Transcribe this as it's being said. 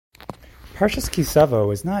Parshas Ki Savo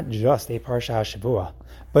is not just a Parsha HaShavua,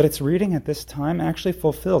 but its reading at this time actually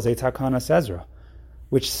fulfills a Takanas Ezra,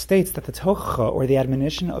 which states that the Tochacha, or the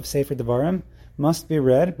admonition of Sefer Devarim, must be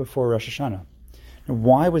read before Rosh Hashanah. Now,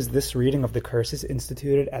 why was this reading of the curses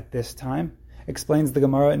instituted at this time? Explains the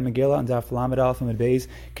Gemara in Megillah and Daf Lamed Aleph Amud Beis,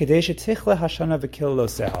 Kedei shetichle hashana v'kil lo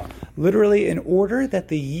seha, literally in order that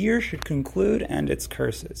the year should conclude and its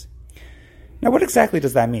curses. Now, what exactly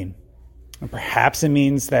does that mean? And perhaps it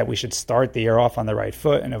means that we should start the year off on the right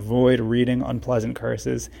foot and avoid reading unpleasant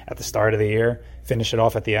curses at the start of the year, finish it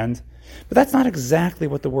off at the end. But that's not exactly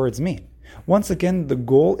what the words mean. Once again, the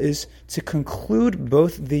goal is to conclude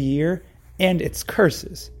both the year and its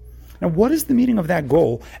curses. Now, what is the meaning of that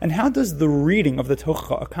goal, and how does the reading of the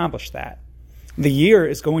Tochacha accomplish that? The year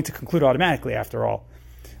is going to conclude automatically, after all.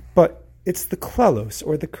 But it's the klalos,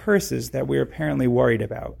 or the curses, that we're apparently worried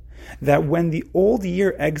about. That when the old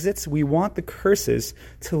year exits, we want the curses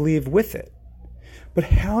to leave with it. But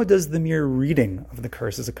how does the mere reading of the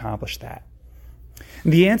curses accomplish that?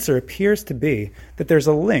 The answer appears to be that there's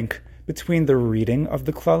a link between the reading of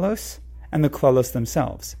the klalos and the klalos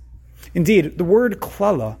themselves. Indeed, the word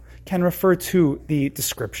klala can refer to the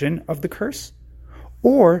description of the curse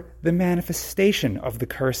or the manifestation of the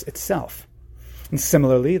curse itself. And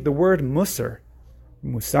similarly, the word Mussar,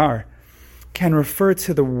 can refer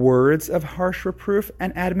to the words of harsh reproof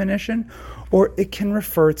and admonition, or it can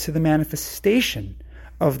refer to the manifestation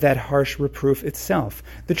of that harsh reproof itself,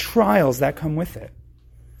 the trials that come with it.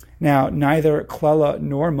 Now, neither klala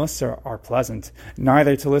nor Mussar are pleasant,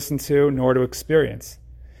 neither to listen to nor to experience.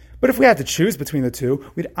 But if we had to choose between the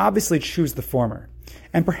two, we'd obviously choose the former.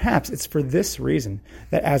 And perhaps it's for this reason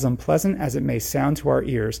that, as unpleasant as it may sound to our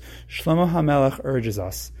ears, Shlomo HaMelech urges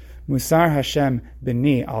us, Mussar Hashem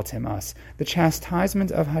b'ni al temas, the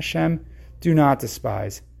chastisement of Hashem, do not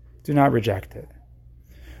despise, do not reject it.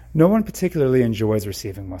 No one particularly enjoys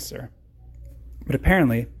receiving Mussar. But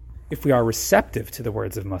apparently, if we are receptive to the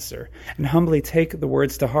words of Mussar and humbly take the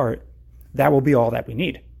words to heart, that will be all that we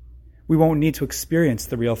need. We won't need to experience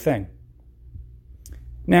the real thing.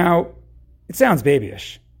 Now, it sounds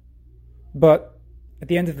babyish, but at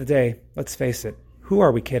the end of the day, let's face it, who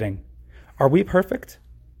are we kidding? Are we perfect?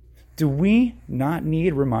 Do we not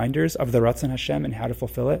need reminders of the Ratzon Hashem and how to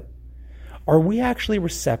fulfill it? Are we actually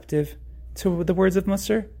receptive to the words of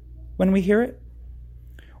Mussar when we hear it?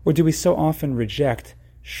 Or do we so often reject,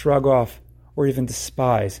 shrug off, or even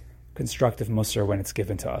despise constructive Mussar when it's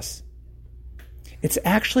given to us? It's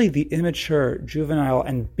actually the immature, juvenile,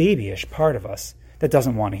 and babyish part of us that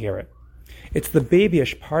doesn't want to hear it. It's the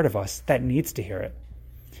babyish part of us that needs to hear it.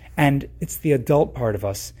 And it's the adult part of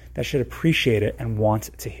us that should appreciate it and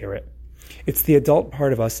want to hear it. It's the adult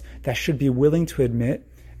part of us that should be willing to admit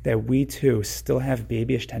that we too still have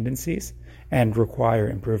babyish tendencies and require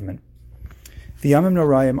improvement. The Yamim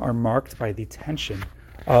Noraim are marked by the tension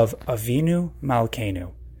of Avinu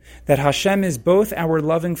Malkeinu, that Hashem is both our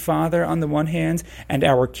loving Father on the one hand and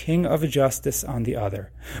our King of justice on the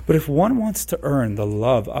other. But if one wants to earn the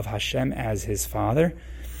love of Hashem as his Father,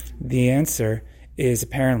 the answer is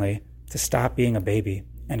apparently to stop being a baby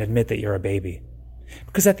and admit that you're a baby.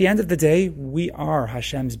 Because at the end of the day, we are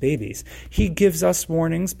Hashem's babies. He gives us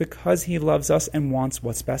warnings because he loves us and wants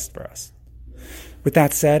what's best for us. With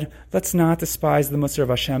that said, let's not despise the Mussar of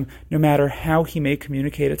Hashem, no matter how he may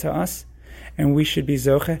communicate it to us, and we should be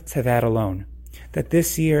zoche to that alone, that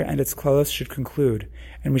this year and its klalos should conclude,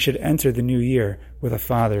 and we should enter the new year with a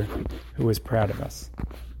Father who is proud of us.